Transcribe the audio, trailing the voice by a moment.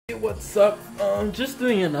Hey, what's up? Just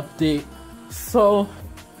doing an update. So,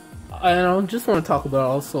 I just want to talk about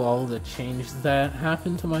also all the changes that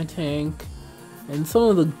happened to my tank and some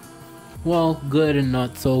of the, well, good and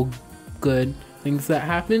not so good things that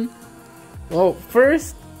happened. Well,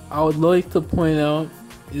 first, I would like to point out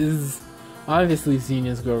is obviously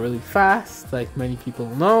Xenias grow really fast, like many people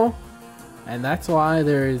know, and that's why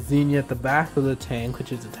there is Xenia at the back of the tank,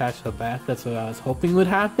 which is attached to the back. That's what I was hoping would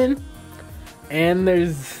happen. And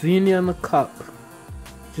there's Xenia in the cup,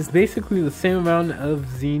 just basically the same amount of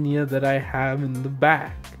Xenia that I have in the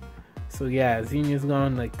back. So yeah, Xenia's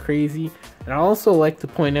gone like crazy. And I also like to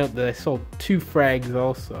point out that I sold 2 frags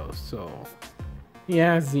also. So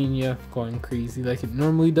yeah, Xenia going crazy like it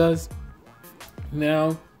normally does.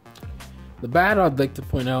 Now, the bad I'd like to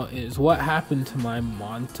point out is what happened to my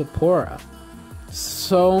Montipora.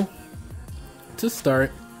 So to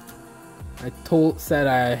start, I said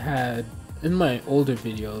I had, in my older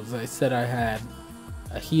videos, I said I had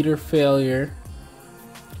a heater failure,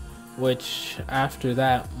 which after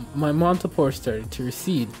that, my Montipora started to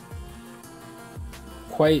recede.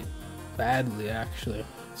 Quite badly, actually.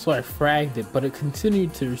 So I fragged it, but it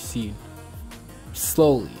continued to recede.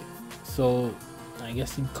 Slowly. So, I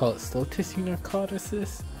guess you'd call it slow tissue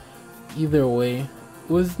narcosis. Either way, it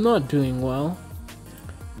was not doing well.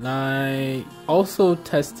 And I also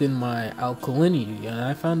tested my alkalinity, and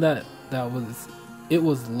I found that it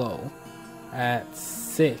was low at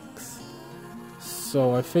 6.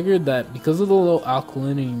 So I figured that because of the low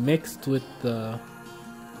alkalinity mixed with the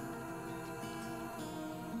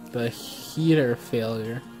heater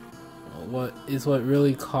failure, what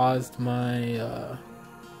really caused my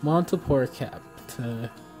Montipora cap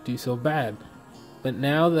to do so bad. But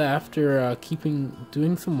now that after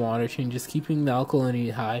doing some water changes, keeping the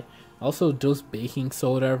alkalinity high, also dose baking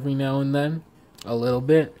soda every now and then, a little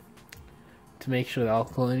bit, to make sure the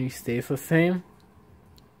alkalinity stays the same.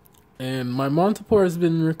 And my Montipora has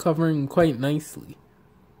been recovering quite nicely.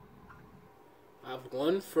 I have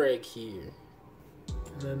 1 frag here,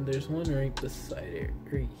 and then there's one right beside it,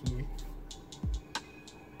 right here.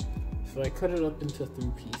 So I cut it up into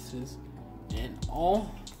 3 pieces, and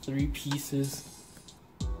all 3 pieces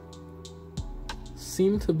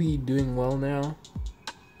seem to be doing well now.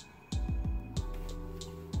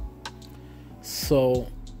 So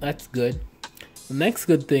that's good. The next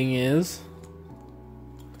good thing is,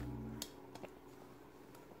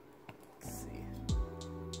 let's see,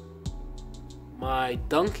 my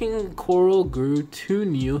dunking coral grew 2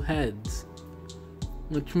 new heads,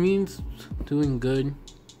 which means doing good.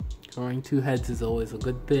 Growing 2 heads is always a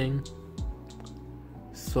good thing,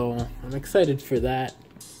 so I'm excited for that.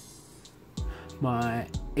 My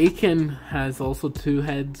Aiken has also 2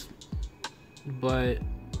 heads, but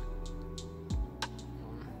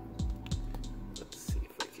let's see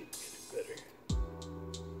if I can get it better.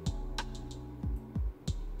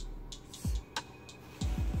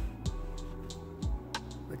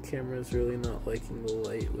 The camera's really not liking the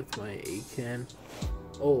light with my Aiken.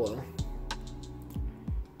 Oh well.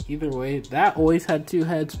 Either way, that always had 2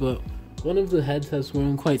 heads, but one of the heads has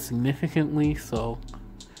grown quite significantly, so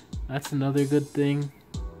that's another good thing.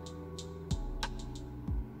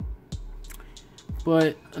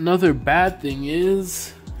 But another bad thing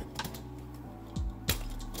is,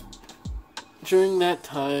 during that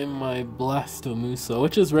time, my Blastomusa,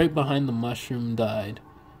 which is right behind the mushroom, died.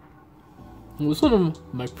 It was one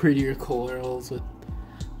of my prettier corals with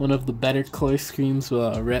one of the better color schemes,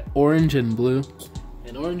 orange and blue.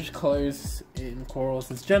 And orange colors in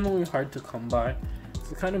corals is generally hard to come by,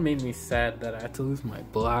 so it kind of made me sad that I had to lose my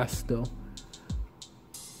Blasto.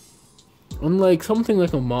 Unlike something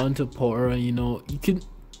like a Montipora, you can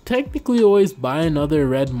technically always buy another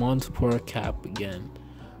red Montipora cap again.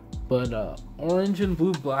 But orange and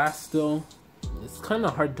blue Blasto, it's kind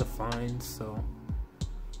of hard to find, so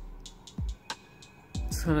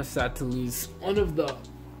it's kind of sad to lose one of the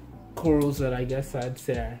corals that I guess I'd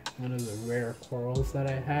say are one of the rare corals that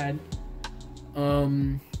I had.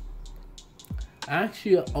 I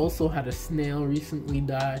actually also had a snail recently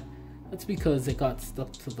die. That's because it got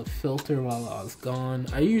stuck to the filter while I was gone.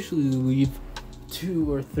 I usually leave 2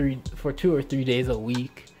 or 3 days a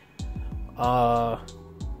week to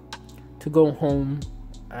go home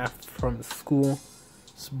from school,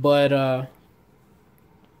 but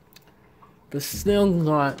the snail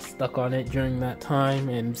got stuck on it during that time,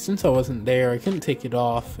 and since I wasn't there, I couldn't take it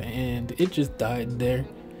off, and it just died there.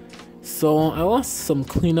 So I lost some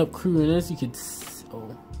cleanup crew, and as you could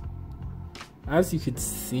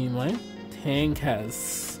see, my tank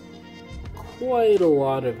has quite a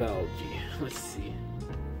lot of algae. Let's see.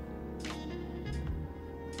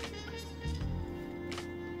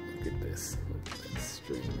 look at this. Look at that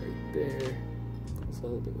string right there. Goes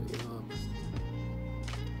all the way up.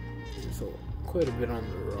 There's quite a bit on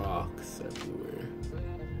the rocks everywhere.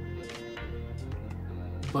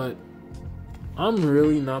 But I'm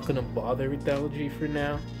really not gonna bother with algae for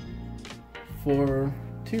now, for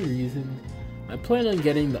 2 reasons. I plan on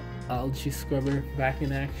getting the algae scrubber back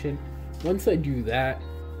in action. Once I do that,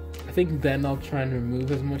 I think then I'll try and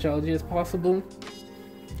remove as much algae as possible.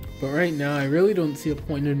 But right now, I really don't see a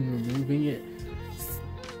point in removing it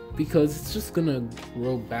because it's just gonna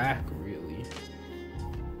grow back, really.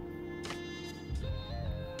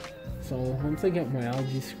 So once I get my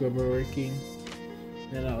algae scrubber working,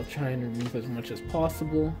 then I'll try and remove as much as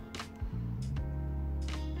possible.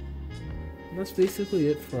 And that's basically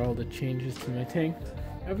it for all the changes to my tank.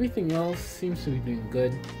 Everything else seems to be doing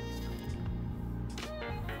good.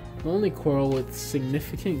 The only coral with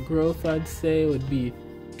significant growth, I'd say, would be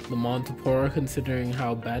the Montipora, considering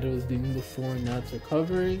how bad it was doing before and now it's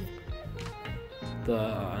recovering.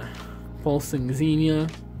 The pulsing Xenia,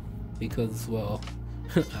 because, well,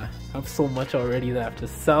 I have so much already that I have to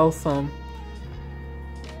sell some.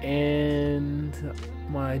 And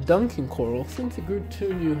my Duncan coral, since it grew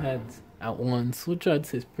 2 new heads at once, which I'd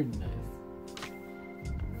say is pretty nice.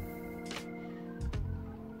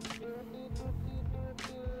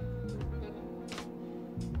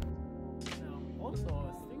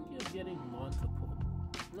 Getting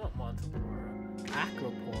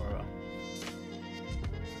Acropora,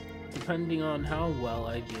 depending on how well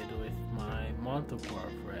I did with my Montipora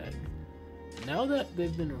frag. Now that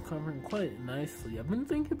they've been recovering quite nicely, I've been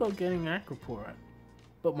thinking about getting Acropora,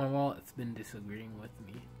 but my wallet's been disagreeing with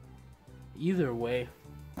me. Either way,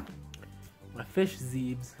 my fish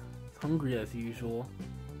Zeebs is hungry as usual,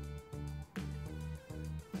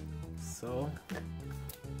 so